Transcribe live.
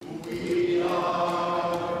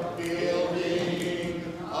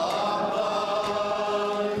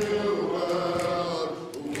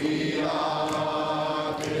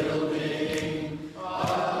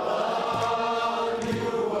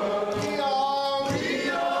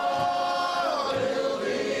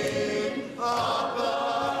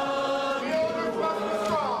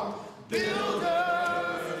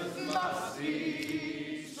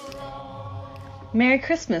Merry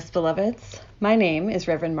Christmas, beloveds. My name is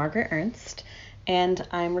Reverend Margaret Ernst, and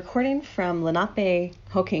I'm recording from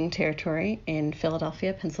Lenape-Hoking territory in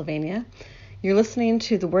Philadelphia, Pennsylvania. You're listening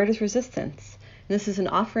to The Word is Resistance. This is an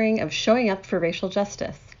offering of showing up for racial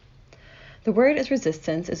justice. The Word is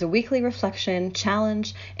Resistance is a weekly reflection,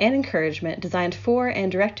 challenge, and encouragement designed for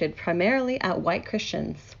and directed primarily at white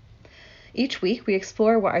Christians. Each week, we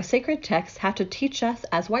explore what our sacred texts have to teach us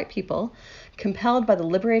as white people, compelled by the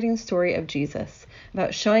liberating story of Jesus,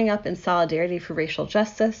 about showing up in solidarity for racial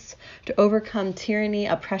justice, to overcome tyranny,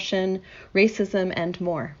 oppression, racism, and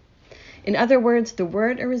more. In other words, the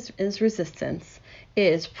Word is Resistance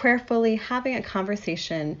is prayerfully having a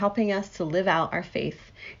conversation, helping us to live out our faith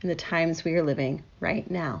in the times we are living right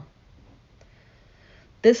now.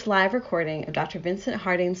 This live recording of Dr. Vincent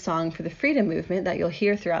Harding's song for the Freedom Movement that you'll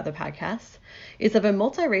hear throughout the podcast is of a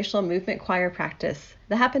multiracial movement choir practice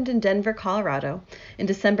that happened in Denver, Colorado in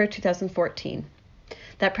December 2014.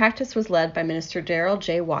 That practice was led by Minister Daryl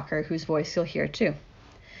J. Walker, whose voice you'll hear too.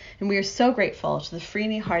 And we are so grateful to the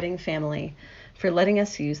Freeney Harding family for letting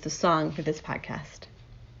us use the song for this podcast.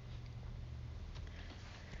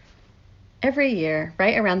 Every year,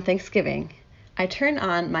 right around Thanksgiving, I turn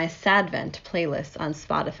on my Sadvent playlist on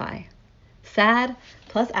Spotify. Sad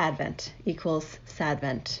plus Advent equals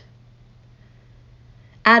Sadvent.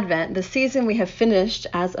 Advent, the season we have finished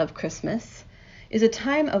as of Christmas, is a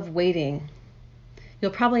time of waiting.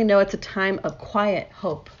 You'll probably know it's a time of quiet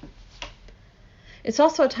hope. It's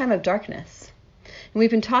also a time of darkness. And we've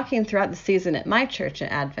been talking throughout the season at my church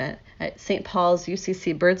at Advent, at St. Paul's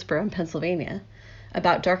UCC Birdsboro in Pennsylvania,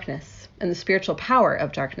 about darkness and the spiritual power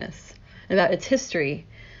of darkness, about its history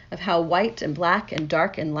of how white and black and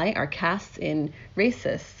dark and light are cast in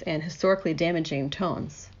racist and historically damaging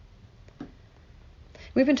tones.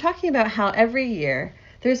 We've been talking about how every year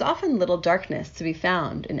there's often little darkness to be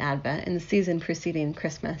found in Advent in the season preceding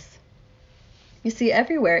Christmas. You see,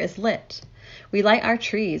 everywhere is lit. We light our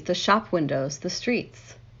trees, the shop windows, the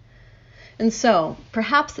streets. And so,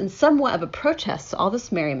 perhaps in somewhat of a protest to all this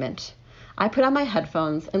merriment, I put on my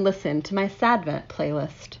headphones and listen to my Sadvent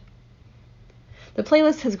playlist. The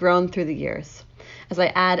playlist has grown through the years as I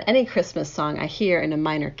add any Christmas song I hear in a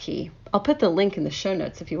minor key. I'll put the link in the show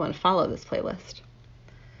notes if you want to follow this playlist.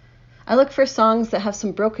 I look for songs that have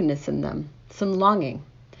some brokenness in them, some longing,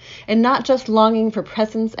 and not just longing for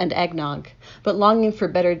presents and eggnog, but longing for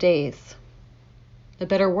better days, a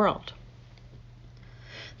better world.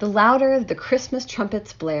 The louder the Christmas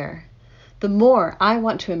trumpets blare, the more I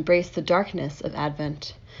want to embrace the darkness of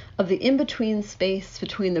Advent, of the in-between space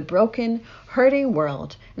between the broken, hurting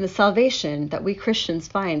world and the salvation that we Christians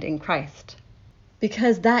find in Christ.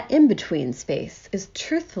 Because that in-between space is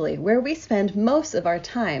truthfully where we spend most of our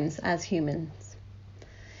times as humans.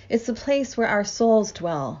 It's the place where our souls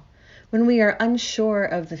dwell, when we are unsure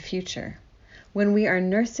of the future, when we are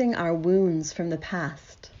nursing our wounds from the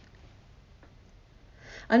past.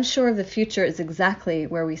 Unsure of the future is exactly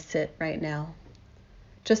where we sit right now.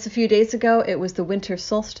 Just a few days ago, it was the winter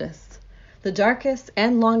solstice, the darkest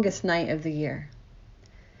and longest night of the year.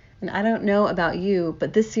 And I don't know about you,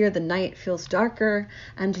 but this year the night feels darker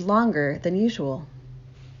and longer than usual.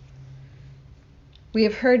 We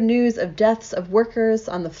have heard news of deaths of workers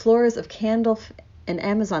on the floors of candle and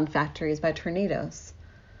Amazon factories by tornadoes,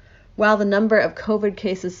 while the number of COVID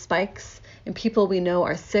cases spikes and people we know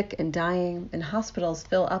are sick and dying and hospitals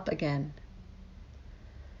fill up again.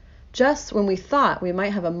 Just when we thought we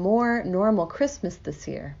might have a more normal Christmas this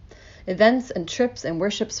year, events and trips and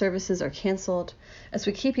worship services are canceled as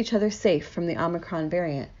we keep each other safe from the Omicron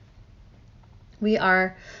variant. We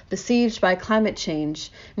are besieged by climate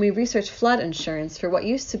change, and we research flood insurance for what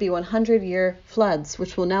used to be 100-year floods,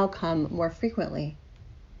 which will now come more frequently.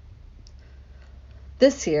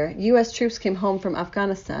 This year, U.S. troops came home from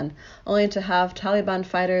Afghanistan, only to have Taliban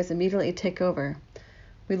fighters immediately take over.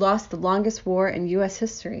 We lost the longest war in U.S.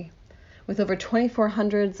 history, with over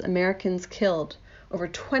 2,400 Americans killed, over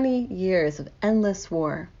 20 years of endless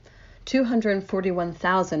war,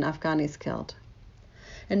 241,000 Afghanis killed.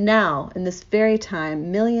 And now, in this very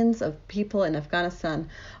time, millions of people in Afghanistan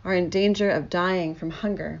are in danger of dying from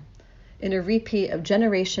hunger, in a repeat of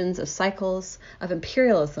generations of cycles of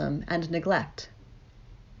imperialism and neglect.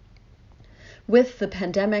 With the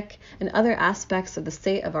pandemic and other aspects of the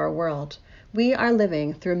state of our world, we are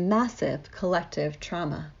living through massive collective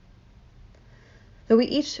trauma. Though we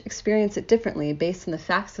each experience it differently based on the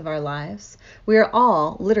facts of our lives, we are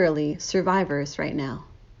all literally survivors right now.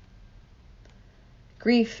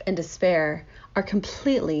 Grief and despair are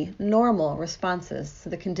completely normal responses to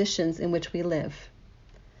the conditions in which we live.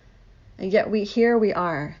 And yet here we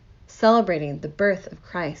are, celebrating the birth of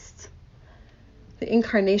Christ, the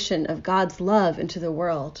incarnation of God's love into the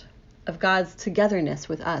world, of God's togetherness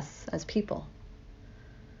with us as people.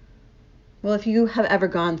 Well, if you have ever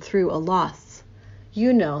gone through a loss,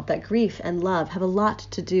 you know that grief and love have a lot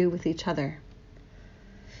to do with each other.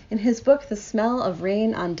 In his book, The Smell of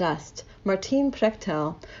Rain on Dust, Martin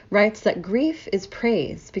Prechtel writes that grief is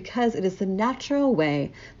praise because it is the natural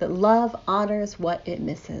way that love honors what it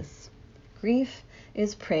misses. Grief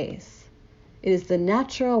is praise. It is the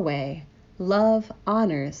natural way love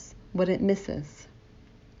honors what it misses.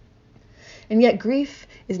 And yet grief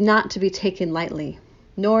is not to be taken lightly,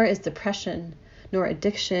 nor is depression, nor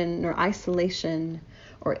addiction, nor isolation,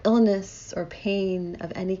 or illness, or pain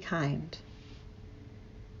of any kind.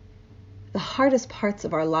 The hardest parts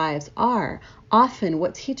of our lives are often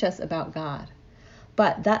what teach us about God,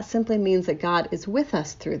 but that simply means that God is with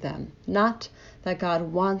us through them, not that God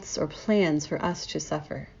wants or plans for us to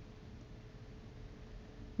suffer.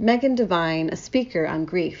 Megan Devine, a speaker on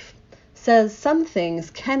grief, says some things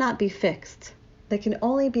cannot be fixed, they can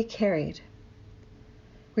only be carried.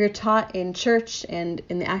 We are taught in church and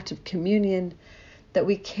in the act of communion that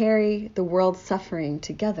we carry the world's suffering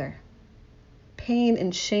together. Pain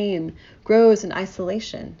and shame grows in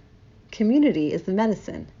isolation. Community is the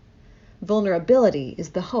medicine. Vulnerability is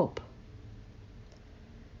the hope.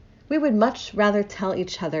 We would much rather tell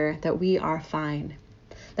each other that we are fine,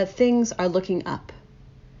 that things are looking up.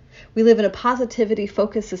 We live in a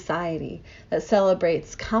positivity-focused society that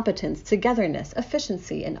celebrates competence, togetherness,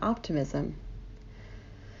 efficiency, and optimism.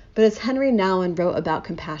 But as Henry Nouwen wrote about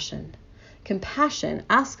compassion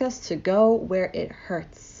asks us to go where it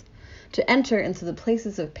hurts, to enter into the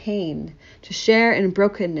places of pain, to share in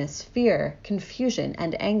brokenness, fear, confusion,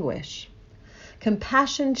 and anguish.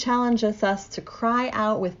 Compassion challenges us to cry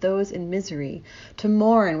out with those in misery, to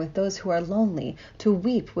mourn with those who are lonely, to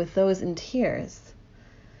weep with those in tears.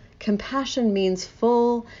 Compassion means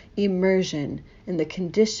full immersion in the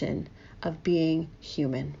condition of being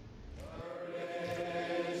human.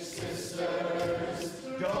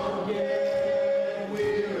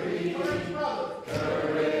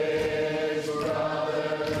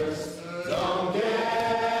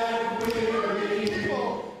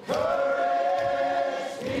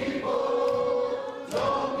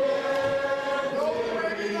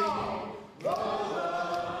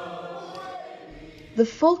 The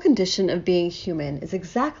full condition of being human is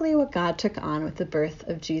exactly what God took on with the birth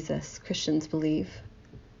of Jesus, Christians believe.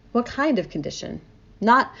 What kind of condition?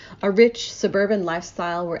 Not a rich suburban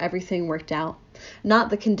lifestyle where everything worked out. Not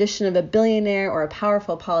the condition of a billionaire or a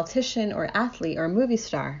powerful politician or athlete or movie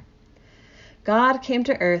star. God came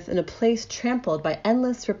to earth in a place trampled by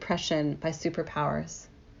endless repression by superpowers.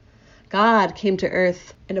 God came to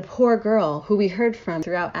earth in a poor girl who we heard from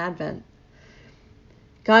throughout Advent.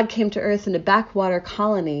 God came to earth in a backwater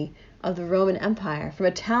colony of the Roman Empire, from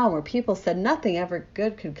a town where people said nothing ever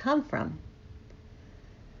good could come from.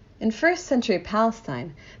 In first century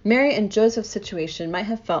Palestine, Mary and Joseph's situation might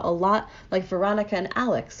have felt a lot like Veronica and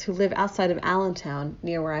Alex, who live outside of Allentown,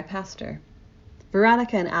 near where I pastor.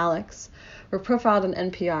 Veronica and Alex were profiled on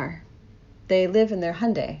NPR. They live in their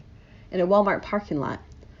Hyundai in a Walmart parking lot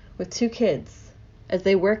with 2 kids as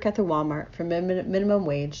they work at the Walmart for minimum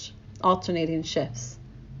wage, alternating shifts.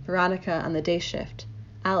 Veronica on the day shift,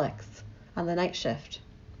 Alex on the night shift.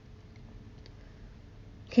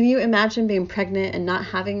 Can you imagine being pregnant and not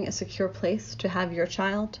having a secure place to have your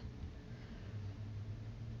child?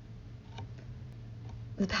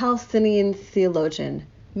 The Palestinian theologian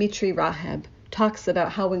Mitri Raheb talks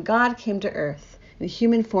about how when God came to earth in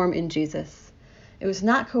human form in Jesus, it was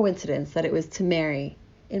not coincidence that it was to Mary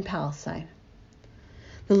in Palestine.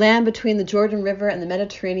 The land between the Jordan River and the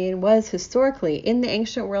Mediterranean was historically, in the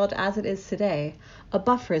ancient world as it is today, a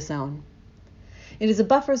buffer zone. It is a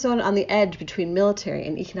buffer zone on the edge between military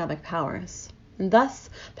and economic powers, and thus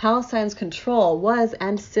Palestine's control was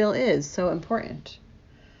and still is so important.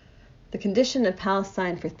 The condition of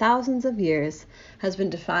Palestine for thousands of years has been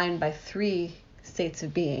defined by 3 states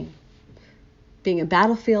of being a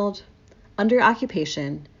battlefield, under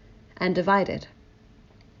occupation, and divided.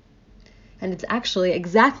 And it's actually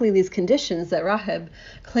exactly these conditions that Raheb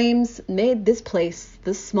claims made this place,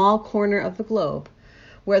 this small corner of the globe,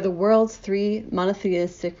 where the world's 3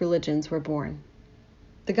 monotheistic religions were born.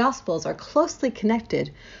 The Gospels are closely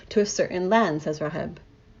connected to a certain land, says Raheb.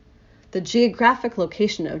 The geographic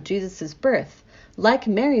location of Jesus' birth, like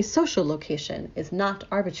Mary's social location, is not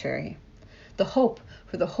arbitrary. The hope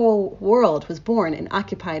for the whole world was born in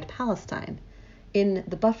occupied Palestine, in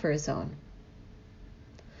the buffer zone.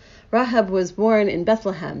 Raheb was born in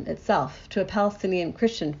Bethlehem itself to a Palestinian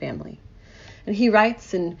Christian family, and he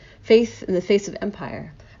writes in Faith in the Face of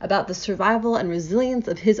Empire about the survival and resilience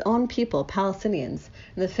of his own people, Palestinians,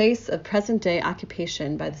 in the face of present-day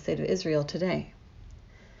occupation by the state of Israel today.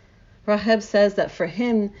 Raheb says that for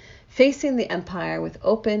him, facing the empire with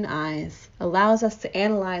open eyes allows us to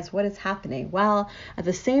analyze what is happening, while at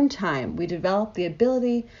the same time we develop the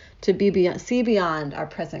ability to see beyond our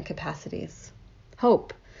present capacities.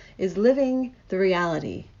 Hope is living the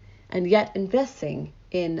reality and yet investing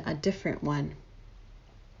in a different one.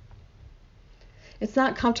 It's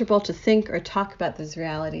not comfortable to think or talk about those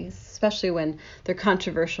realities, especially when they're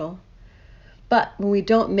controversial. But when we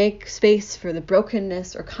don't make space for the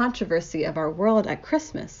brokenness or controversy of our world at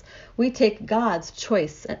Christmas, we take God's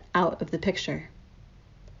choice out of the picture.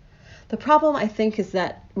 The problem, I think, is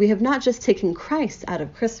that we have not just taken Christ out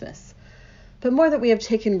of Christmas, but more that we have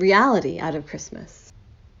taken reality out of Christmas.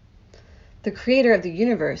 The Creator of the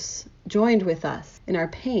universe joined with us in our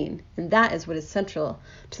pain, and that is what is central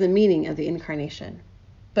to the meaning of the Incarnation.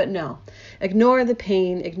 But no, ignore the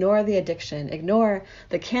pain, ignore the addiction, ignore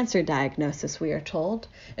the cancer diagnosis, we are told.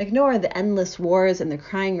 Ignore the endless wars and the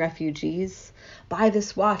crying refugees. Buy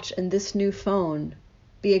this watch and this new phone.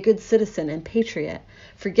 Be a good citizen and patriot.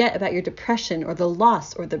 Forget about your depression or the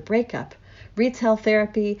loss or the breakup. Retail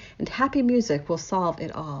therapy and happy music will solve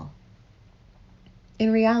it all. In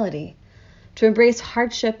reality, to embrace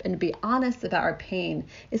hardship and to be honest about our pain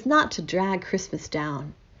is not to drag Christmas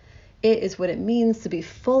down. It is what it means to be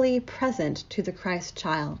fully present to the Christ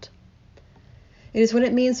child. It is what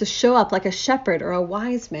it means to show up like a shepherd or a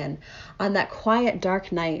wise man on that quiet,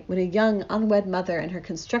 dark night when a young, unwed mother and her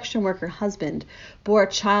construction worker husband bore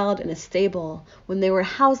a child in a stable when they were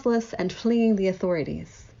houseless and fleeing the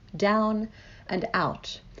authorities. Down and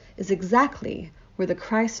out is exactly where the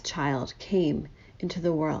Christ child came into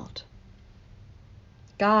the world.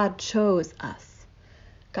 God chose us.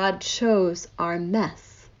 God chose our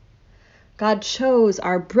mess. God chose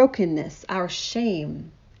our brokenness, our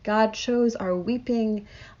shame. God chose our weeping,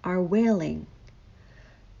 our wailing.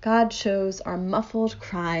 God chose our muffled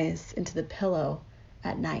cries into the pillow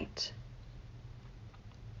at night.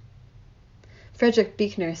 Frederick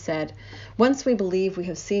Buechner said, "Once we believe we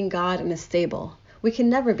have seen God in a stable, we can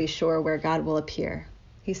never be sure where God will appear."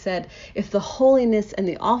 He said, "If the holiness and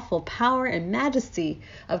the awful power and majesty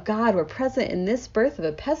of God were present in this birth of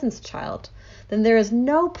a peasant's child, then there is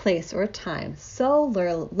no place or time so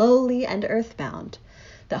lowly and earthbound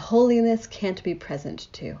that holiness can't be present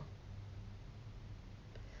too."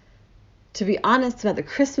 To be honest about the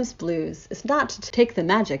Christmas blues is not to take the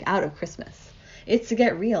magic out of Christmas. It's to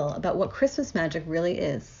get real about what Christmas magic really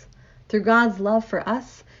is, through God's love for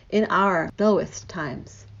us in our lowest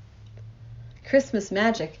times. Christmas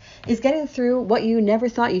magic is getting through what you never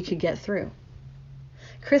thought you could get through.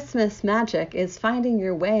 Christmas magic is finding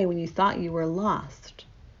your way when you thought you were lost.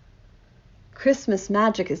 Christmas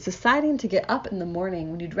magic is deciding to get up in the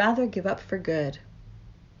morning when you'd rather give up for good.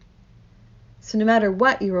 So no matter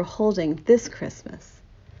what you are holding this Christmas,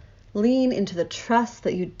 lean into the trust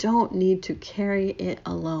that you don't need to carry it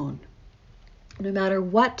alone. No matter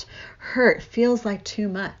what hurt feels like too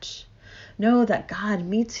much, know that God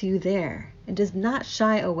meets you there and does not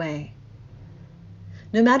shy away.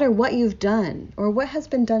 No matter what you've done or what has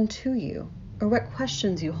been done to you or what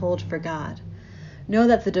questions you hold for God, know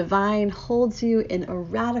that the divine holds you in a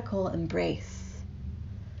radical embrace.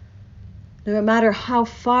 No matter how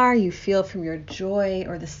far you feel from your joy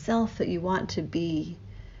or the self that you want to be,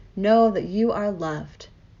 know that you are loved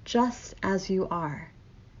just as you are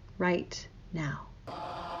right now.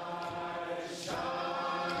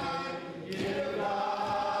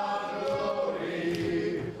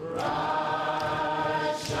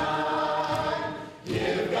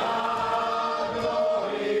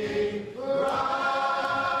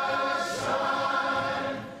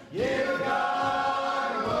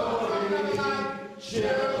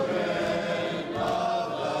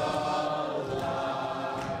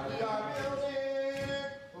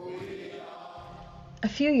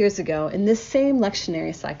 A few years ago, in this same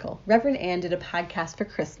lectionary cycle, Reverend Ann did a podcast for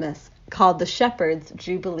Christmas called The Shepherd's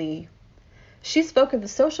Jubilee. She spoke of the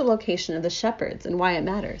social location of the shepherds and why it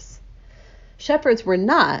matters. Shepherds were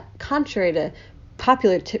not, contrary to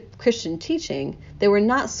popular Christian teaching, they were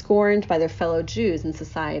not scorned by their fellow Jews in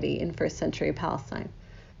society in first century Palestine.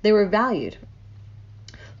 They were valued.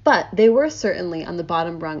 But they were certainly on the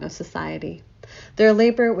bottom rung of society. Their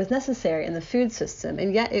labor was necessary in the food system,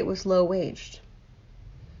 and yet it was low-waged.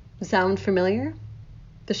 Sound familiar?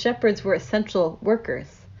 The shepherds were essential workers.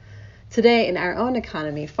 Today, in our own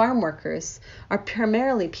economy, farm workers are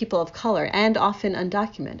primarily people of color and often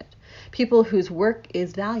undocumented, people whose work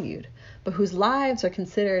is valued, but whose lives are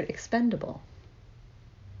considered expendable.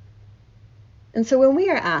 And so when we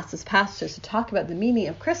are asked as pastors to talk about the meaning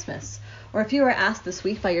of Christmas, or if you are asked this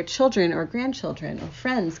week by your children or grandchildren or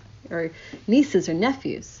friends or nieces or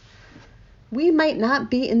nephews, we might not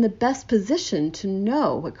be in the best position to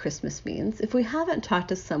know what Christmas means if we haven't talked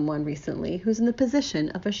to someone recently who's in the position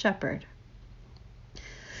of a shepherd.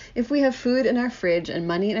 If we have food in our fridge and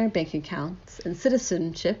money in our bank accounts and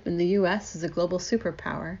citizenship in the U.S. as a global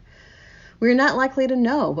superpower, we are not likely to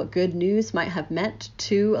know what good news might have meant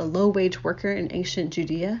to a low-wage worker in ancient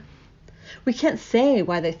Judea. We can't say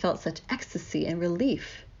why they felt such ecstasy and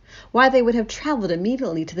relief, why they would have traveled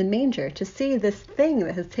immediately to the manger to see this thing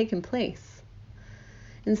that has taken place.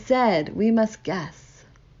 Instead, we must guess.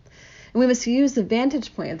 And we must use the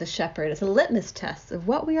vantage point of the shepherd as a litmus test of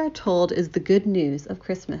what we are told is the good news of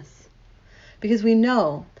Christmas. Because we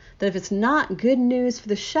know that if it's not good news for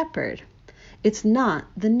the shepherd, it's not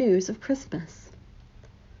the news of Christmas.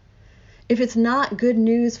 If it's not good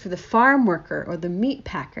news for the farm worker or the meat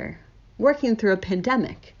packer working through a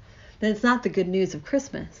pandemic, then it's not the good news of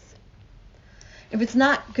Christmas. If it's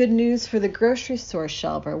not good news for the grocery store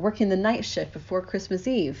shelver working the night shift before Christmas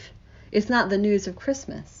Eve, it's not the news of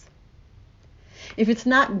Christmas. If it's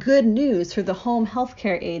not good news for the home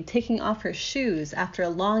healthcare aide taking off her shoes after a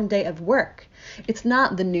long day of work, it's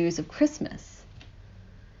not the news of Christmas.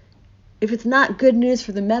 If it's not good news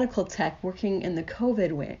for the medical tech working in the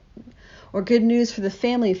COVID wing, or good news for the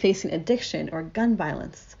family facing addiction or gun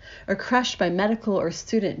violence, or crushed by medical or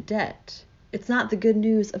student debt, it's not the good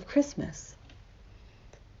news of Christmas.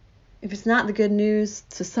 If it's not the good news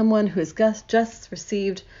to someone who has just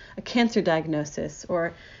received a cancer diagnosis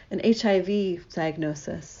or an HIV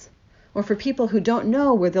diagnosis, or for people who don't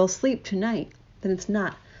know where they'll sleep tonight, then it's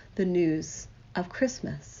not the news of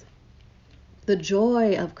Christmas. The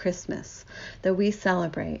joy of Christmas that we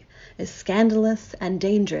celebrate is scandalous and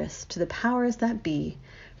dangerous to the powers that be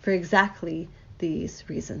for exactly these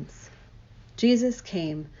reasons. Jesus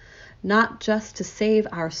came not just to save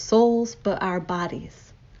our souls, but our bodies.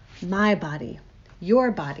 My body,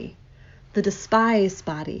 your body, the despised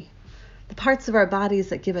body, the parts of our bodies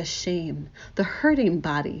that give us shame, the hurting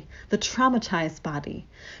body, the traumatized body.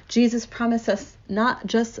 Jesus promised us not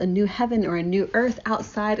just a new heaven or a new earth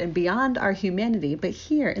outside and beyond our humanity, but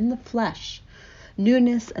here in the flesh,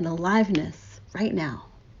 newness and aliveness right now,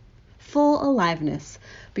 full aliveness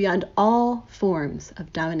beyond all forms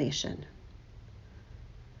of domination.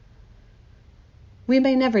 We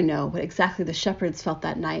may never know what exactly the shepherds felt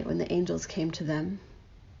that night when the angels came to them.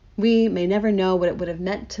 We may never know what it would have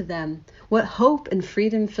meant to them, what hope and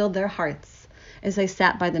freedom filled their hearts as they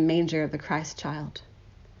sat by the manger of the Christ child.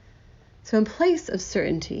 So in place of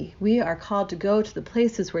certainty, we are called to go to the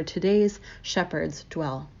places where today's shepherds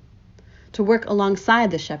dwell, to work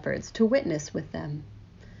alongside the shepherds, to witness with them.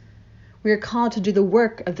 We are called to do the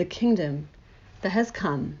work of the kingdom that has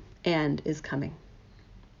come and is coming.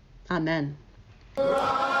 Amen.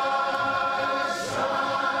 Rise,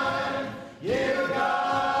 shine, give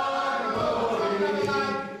God glory,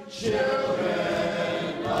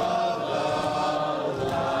 children of the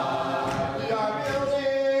light. We are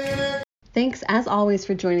building. Thanks as always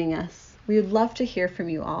for joining us. We would love to hear from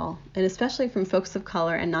you all, and especially from folks of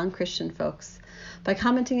color and non-Christian folks, by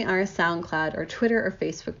commenting on our SoundCloud or Twitter or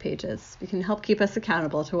Facebook pages. You can help keep us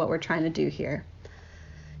accountable to what we're trying to do here.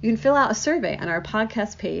 You can fill out a survey on our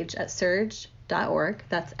podcast page at surge.org.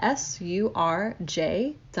 That's surj.org.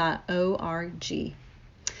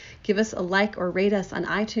 Give us a like or rate us on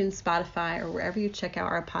iTunes, Spotify, or wherever you check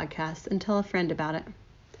out our podcasts, and tell a friend about it.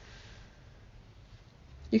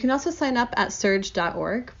 You can also sign up at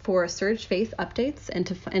surge.org for Surge Faith updates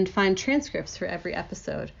and find transcripts for every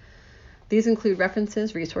episode. These include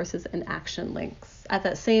references, resources, and action links. At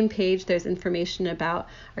that same page, there's information about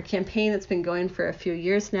our campaign that's been going for a few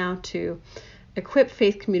years now to equip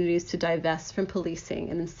faith communities to divest from policing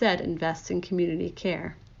and instead invest in community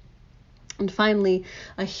care. And finally,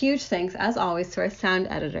 a huge thanks, as always, to our sound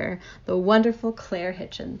editor, the wonderful Claire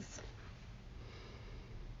Hitchens.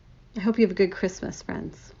 I hope you have a good Christmas,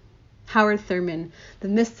 friends. Howard Thurman, the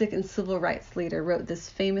mystic and civil rights leader, wrote this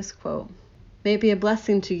famous quote: "May it be a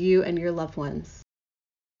blessing to you and your loved ones.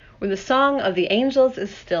 When the song of the angels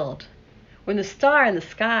is stilled, when the star in the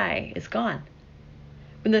sky is gone,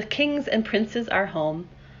 when the kings and princes are home,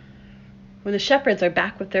 when the shepherds are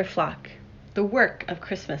back with their flock, the work of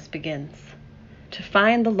Christmas begins. To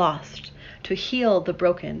find the lost, to heal the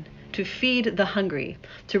broken, to feed the hungry,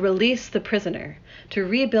 to release the prisoner, to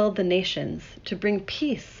rebuild the nations, to bring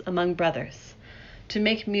peace among brothers, to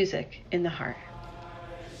make music in the heart."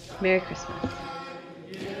 Merry Christmas.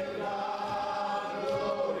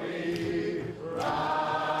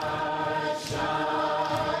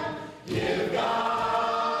 Give God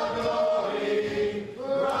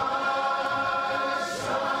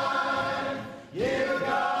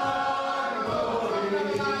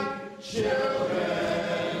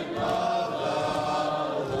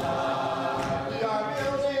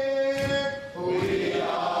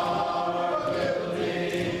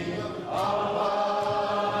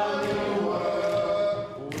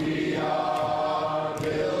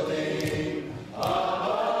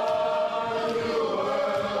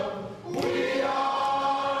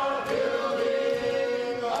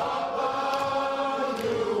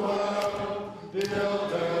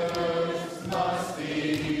children